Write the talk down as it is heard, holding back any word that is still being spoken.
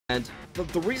And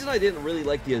the reason I didn't really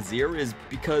like the Azir is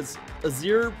because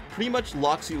Azir pretty much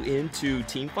locks you into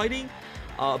team fighting,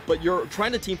 but you're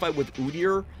trying to team fight with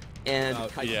Udyr and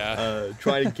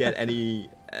trying to get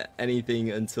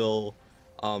anything until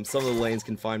some of the lanes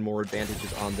can find more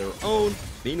advantages on their own.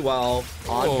 Meanwhile,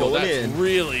 going in.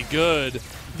 Really good.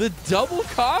 The double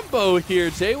combo here.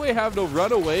 J-Way having to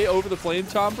run away over the Flame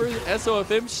Chompers.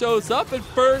 SOFM shows up, and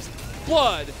first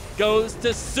blood goes to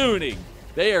Suning.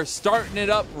 They are starting it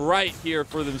up right here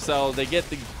for themselves. They get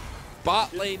the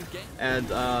bot lane game. And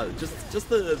just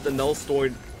the Null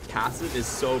Storm passive is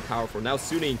so powerful. Now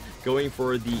Suning going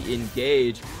for the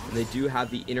engage, and they do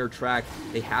have the inner track.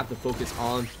 They have to focus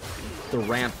on the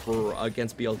ramp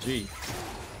against BLG.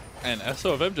 And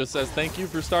SOFM just says, thank you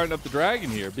for starting up the dragon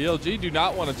here. BLG do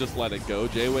not want to just let it go.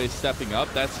 J-Way stepping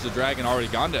up. That's the dragon already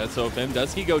gone to SOFM.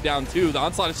 Does he go down too? The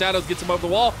Onslaught of Shadows gets him over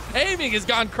the wall. Aiming has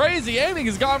gone crazy. Aiming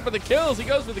has gone for the kills. He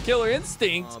goes for the killer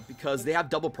instinct. Because they have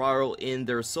double prior in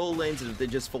their soul lanes, and if they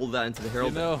just fold that into the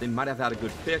Herald, they might have had a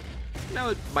good pick. Now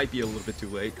it might be a little bit too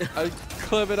late.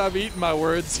 Clement, I'm eating my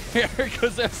words here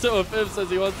because SOFM says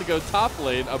he wants to go top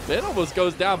lane. A bit almost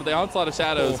goes down, but the Onslaught of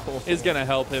Shadows is going to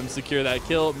help him secure that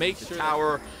kill. Make sure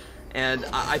tower, and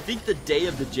I think the day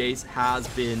of the Jace has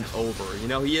been over. You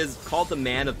know, he is called the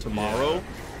man of tomorrow,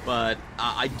 but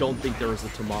I don't think there is a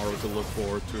tomorrow to look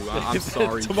forward to. I'm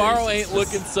sorry. Tomorrow Jace, ain't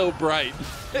looking so bright.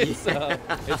 It's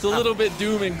a little bit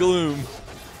doom and gloom.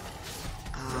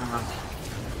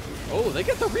 Oh, they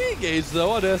get the re-engage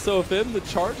though on SOFM. The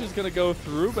charge is going to go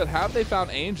through, but have they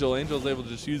found Angel? Angel's able to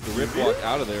just use the Rip Walk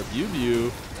out of there. BuBu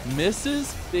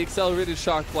misses the accelerated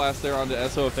shock blast there onto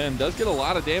SOFM. Does get a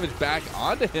lot of damage back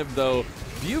onto him though.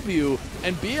 BuBu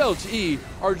and BLG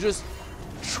are just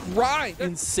trying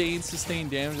insane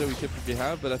sustained damage that we typically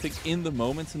have, but I think in the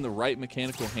moments, in the right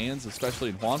mechanical hands, especially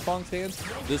in Hwanfang's hands,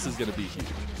 this is going to be huge.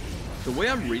 The way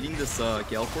I'm reading this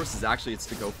Gale Force is actually it's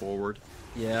to go forward.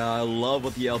 Yeah, I love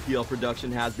what the LPL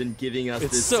production has been giving us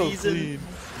this season. Clean.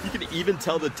 You can even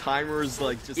tell the timers,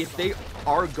 like, just if they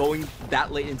are going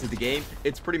that late into the game,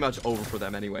 it's pretty much over for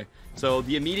them anyway. So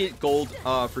the immediate gold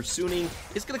for Suning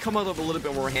is going to come out a little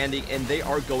bit more handy, and they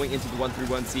are going into the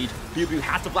 1-3-1 siege. BuBu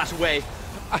has to flash away.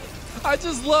 I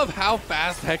just love how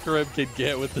fast Hecarim can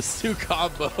get with the Su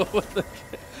combo.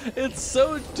 It's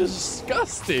so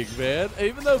disgusting, man.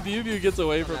 Even though BuBu gets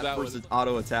away from that versus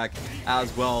auto attack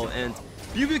as well, and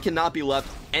BuBu cannot be left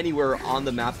anywhere on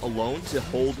the map alone to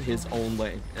hold his own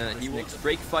lane. He will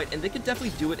break fight, and they could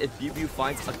definitely do it if BuBu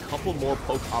finds a couple more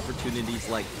poke opportunities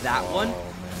like that one.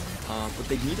 But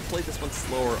they need to play this one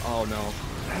slower. Oh no.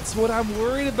 That's what I'm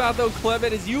worried about though,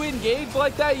 Clement, is you engage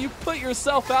like that, you put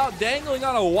yourself out dangling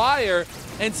on a wire,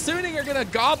 and Suning are gonna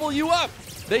gobble you up.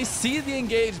 They see the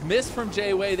engage miss from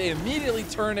J-Way, they immediately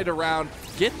turn it around,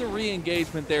 get the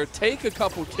re-engagement there, take a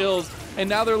couple kills, and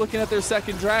now they're looking at their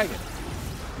second dragon.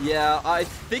 Yeah, I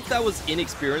think that was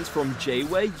inexperience from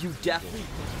J-Way. You definitely,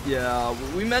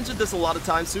 we mentioned this a lot of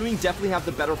times. Suning definitely have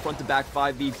the better front-to-back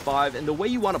 5v5, and the way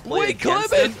you want to play against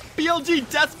them, BLG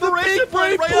desperation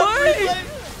play!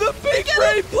 The big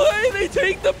brain play! They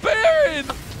take the Baron!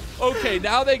 Okay,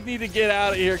 now they need to get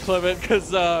out of here, Clement,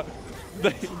 because I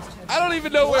don't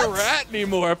even know where we're at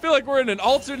anymore. I feel like we're in an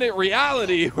alternate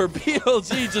reality where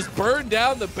BLG just burned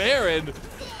down the Baron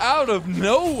out of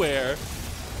nowhere.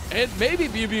 And maybe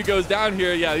BuBu goes down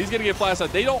here. Yeah, he's going to get flashed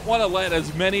out. They don't want to let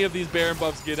as many of these Baron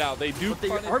buffs get out. They do. But they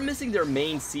are missing their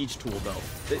main siege tool,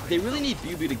 though. They really need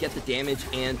BuBu to get the damage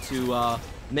and to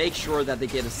make sure that they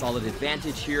get a solid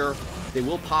advantage here. They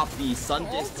will pop the Sun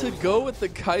Disc. To go with the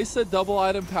KaiSser double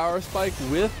item power spike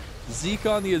with Zeke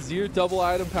on the Azir double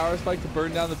item power spike to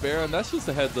burn down the Baron. That's just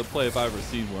a heads up play if I've ever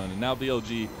seen one. And now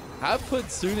BLG have put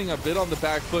Suning a bit on the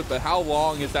back foot, but how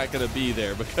long is that going to be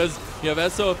there? Because you have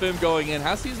SOFM going in,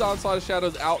 has to use Onslaught of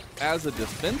Shadows out as a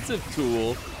defensive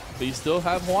tool, but you still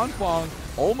have Hwanfang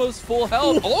almost full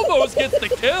health, almost gets the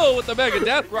kill with the Mega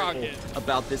Death Rocket.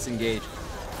 About this engage.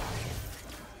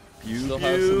 Still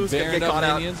have some Baron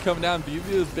up minions coming down.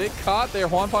 BuBu is big caught there.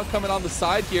 Hwanfang coming on the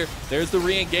side here. There's the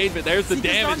re-engagement. There's the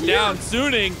damage down.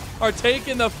 Suning are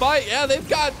taking the fight. Yeah, they've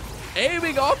got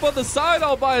aiming off on the side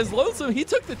all by his lonesome. He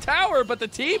took the tower, but the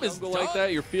team is like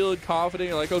that. You're feeling confident.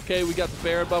 You're like, okay, we got the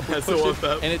Baron buff. We're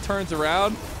pushing, and it turns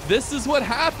around. This is what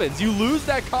happens. You lose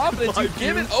that confidence. You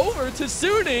give it over to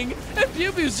Suning, and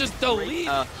BuBu's just delete.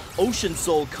 Ocean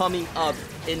Soul coming up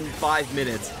in 5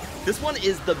 minutes. This one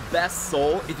is the best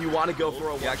soul if you want to go for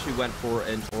a... We actually went for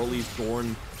an early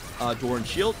Doran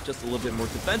Shield, just a little bit more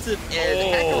defensive, and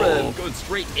Hecarim going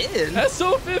straight in.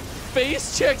 SOFM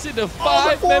face checks into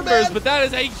 5 members, but that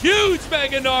is a huge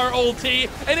Mega Gnar ulti,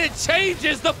 and it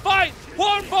changes the fight.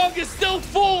 Wanfeng is still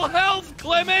full health,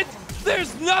 Clement.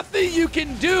 There's nothing you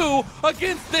can do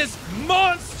against this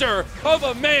monster of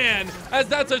a man, as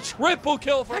that's a triple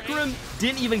kill for Hecarim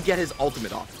didn't even get his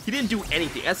ultimate off. He didn't do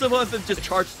anything. SOFM just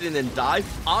charged in and died,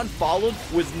 unfollowed,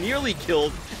 was nearly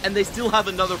killed, and they still have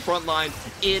another front line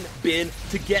in Bin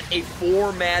to get a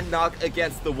 4-man knock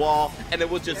against the wall, and it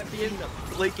was just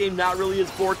late game not really his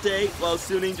forte, while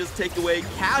Suning just take away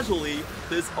casually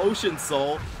this Ocean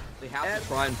Soul. They have to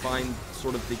try and find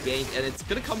sort of the game, and it's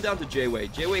going to come down to J-Way.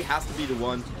 J-Way has to be the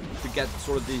one to get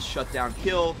sort of the shutdown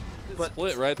kill. But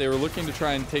split, right? They were looking to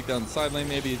try and take down the side lane.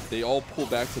 Maybe they all pull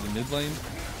back to the mid lane.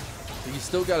 But you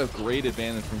still got a great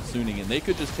advantage from Suning, and they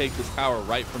could just take this tower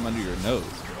right from under your nose.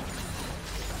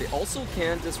 They also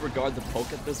can't disregard the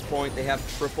poke at this point. They have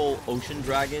triple Ocean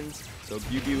Dragons, so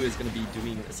BLG is going to be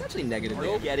doing essentially negative.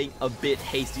 They're getting a bit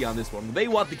hasty on this one. They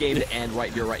want the game to end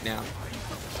right here, right now.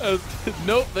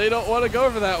 Nope, they don't want to go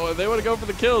for that one. They want to go for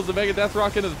the kills to make a Death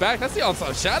Rock into the back. That's the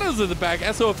Onslaught Shadows in the back.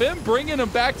 SOFM bringing him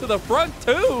back to the front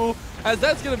too, as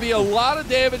that's going to be a lot of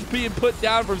damage being put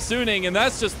down from Suning, and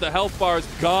that's just the health bars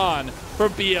gone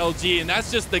from BLG, and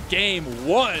that's just the game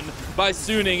won by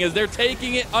Suning as they're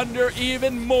taking it under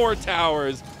even more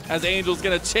towers. As Angel's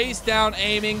going to chase down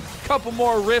aiming. Couple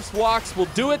more Rifts walks will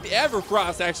do it. The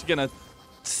Everfrost actually going to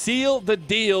seal the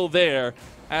deal there,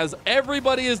 as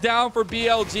everybody is down for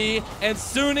BLG, and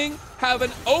Suning have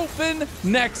an open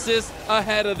Nexus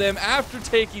ahead of them after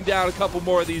taking down a couple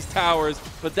more of these towers.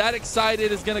 But that excited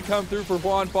is going to come through for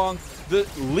Wanfeng. The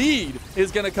lead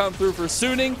is going to come through for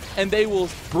Suning, and they will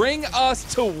bring us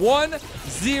to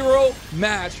 1-0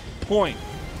 match point.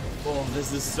 Oh,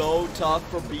 this is so tough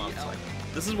for BL.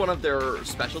 This is one of their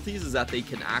specialties, is that they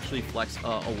can actually flex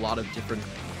a lot of different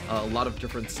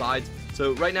sides.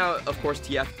 So right now, of course,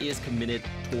 TF is committed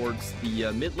towards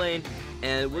the mid lane,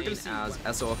 and we're going to see as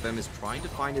SOFM is trying to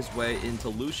find his way into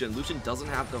Lucian. Lucian doesn't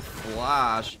have the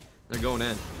flash. They're going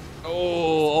in.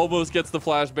 Oh, almost gets the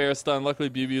flash bear stun. Luckily,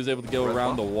 BLG is able to go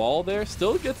around the wall there.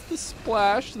 Still gets the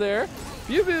splash there.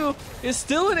 BLG is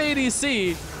still an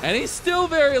ADC, and he's still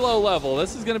very low level.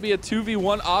 This is going to be a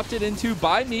 2v1 opted into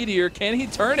by Meteor. Can he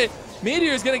turn it?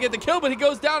 Meteor is going to get the kill, but he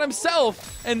goes down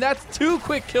himself, and that's 2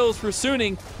 quick kills for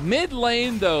Suning. Mid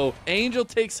lane, though, Angel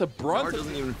takes a brunt.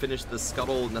 Doesn't even finish the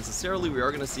scuttle necessarily. We are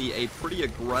going to see a pretty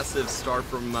aggressive start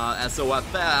from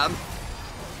SOFM.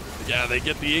 Yeah, they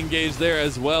get the engage there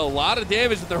as well. A lot of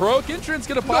damage, but the heroic entrance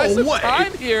going to buy some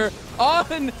time here.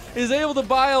 On is able to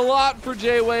buy a lot for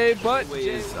J-Way, but J-Way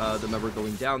is the member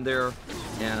going down there,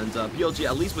 and BLG,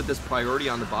 at least with this priority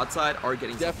on the bot side, are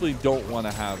getting definitely don't want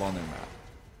to have on their map.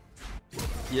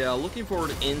 Yeah, looking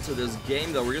forward into this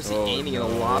game, though. We're going to see aiming in a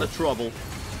lot of trouble.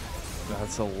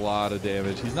 That's a lot of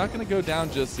damage. He's not going to go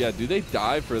down just yet. Do they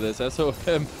die for this?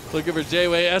 SOFM looking for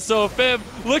J-Way. SOFM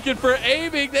looking for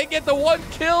aiming. They get the 1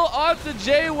 kill onto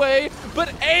J-Way,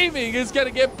 but aiming is going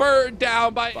to get burned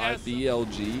down by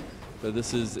BLG. But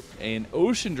this is an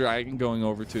Ocean Dragon going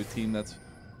over to a team that's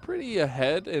pretty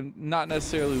ahead and not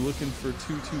necessarily looking for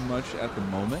too much at the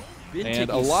moment. And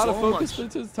a lot of focus to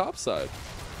the top side.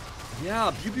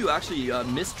 Yeah, BLG actually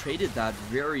mistraded that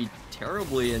very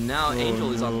terribly, and now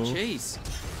Angel is on the chase.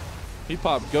 He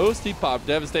popped Ghost, he popped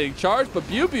Devastating Charge, but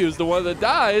BLG is the one that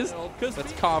dies.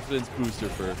 That's confidence booster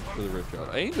for the Rift Guard.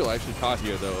 Angel actually caught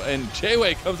here, though, and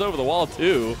J-Way comes over the wall,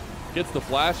 too. Gets the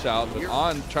flash out, but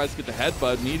On tries to get the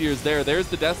headbutt. Meteor's there. There's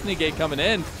the Destiny Gate coming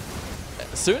in.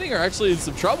 Suning are actually in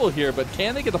some trouble here, but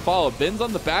can they get the follow? Bin's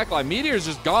on the back line. Meteor's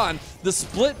just gone. The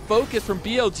split focus from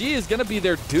BLG is going to be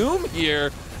their doom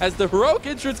here, as the heroic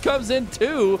entrance comes in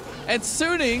too, and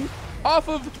Suning, off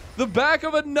of the back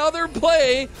of another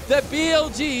play that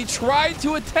BLG tried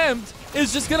to attempt,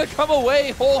 is just going to come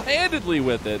away whole-handedly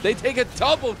with it. They take a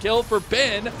double kill for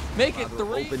Bin, make it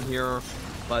 3. Open here,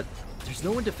 but there's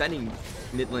no one defending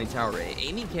mid lane tower.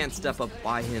 Amy can't step up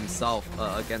by himself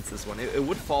against this one. It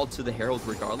would fall to the Herald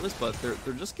regardless, but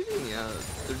they're just giving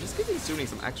Suning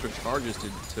some extra charges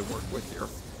to work with here.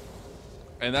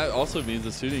 And that also means that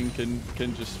Suning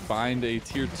can just find a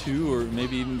tier 2 or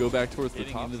maybe even go back towards the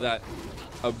top of that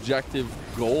objective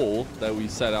goal that we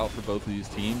set out for both of these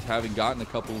teams, having gotten a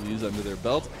couple of these under their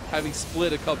belts, having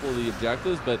split a couple of the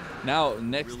objectives, but now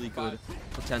next really good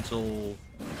potential.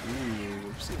 Ooh,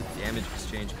 we're seeing damage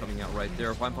exchange coming out right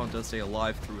there. Wanfeng does stay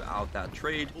alive throughout that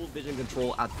trade. Full vision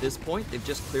control at this point. They've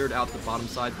just cleared out the bottom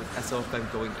side with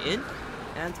SOFM going in,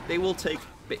 and they will take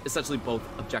essentially both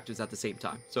objectives at the same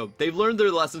time. So they've learned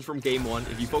their lessons from game 1.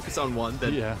 If you focus on one,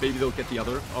 then maybe they'll get the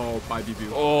other. Oh, by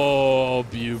BLG. Oh,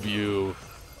 BLG.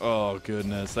 Oh,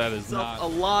 goodness. That is not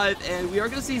alive, and we are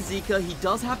going to see Zika. He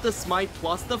does have the smite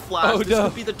plus the flash. This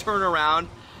could be the turnaround.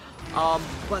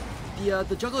 But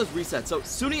the jungle is reset. So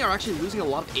Sunny are actually losing a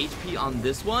lot of HP on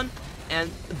this one, and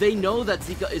they know that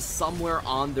Zika is somewhere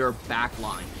on their back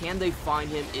line. Can they find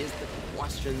him is the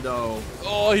question, though.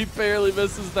 Oh, he barely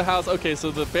misses the house. Okay,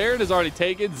 so the Baron is already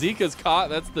taken. Zika's caught.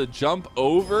 That's the jump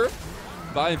over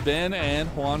by Ben and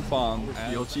Juan Fong.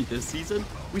 BLG this season,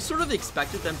 we sort of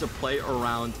expected them to play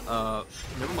around,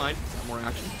 never mind, more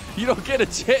action. You don't get a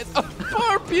chance. Oh,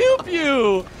 poor Pew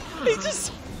Pew! He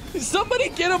just, somebody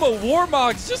get him a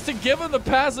Warmox just to give him the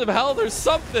passive health or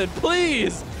something,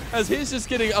 please! As he's just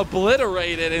getting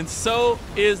obliterated, and so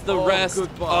is the rest of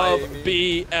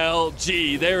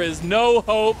BLG. There is no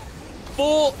hope.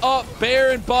 Full up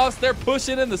Baron buffs. They're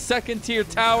pushing in the second tier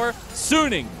tower.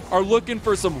 Suning are looking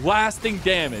for some lasting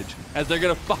damage as they're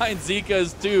going to find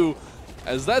Zika's too,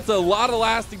 as that's a lot of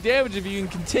lasting damage if you can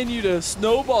continue to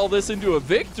snowball this into a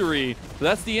victory.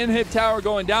 That's the inhib tower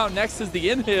going down. Next is the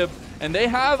inhib, and they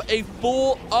have a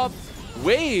full up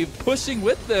wave pushing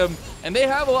with them, and they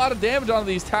have a lot of damage on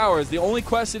these towers. The only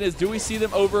question is, do we see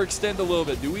them overextend a little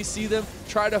bit? Do we see them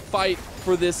try to fight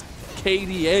for this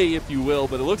KDA, if you will?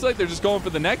 But it looks like they're just going for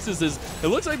the Nexuses. It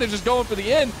looks like they're just going for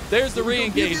the end. There's the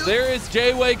re-engage. There is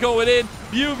J-Way going in.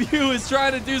 View is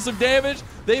trying to do some damage.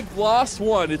 They've lost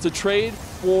one. It's a trade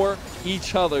for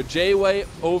each other. J-Way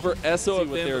over SO. What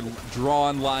their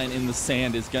drawn line in the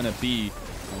sand is going to be.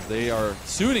 As they are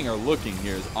shooting or looking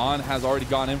here. As On has already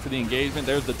gone in for the engagement.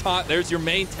 There's the taunt. There's your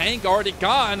main tank already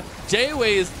gone.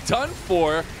 J-Way is done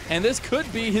for, and this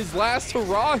could be his last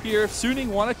hurrah here if Suning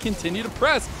want to continue to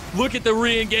press. Look at the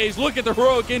re-engage. Look at the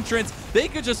heroic entrance. They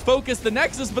could just focus the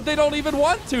Nexus, but they don't even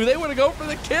want to. They want to go for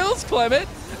the kills, Clement,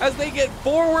 as they get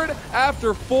forward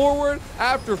after forward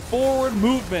after forward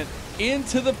movement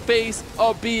into the face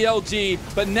of BLG,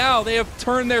 but now they have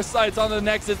turned their sights on the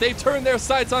Nexus. They've turned their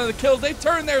sights on the kills. They've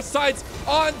turned their sights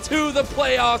onto the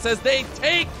playoffs as they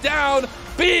take down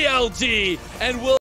BLG and will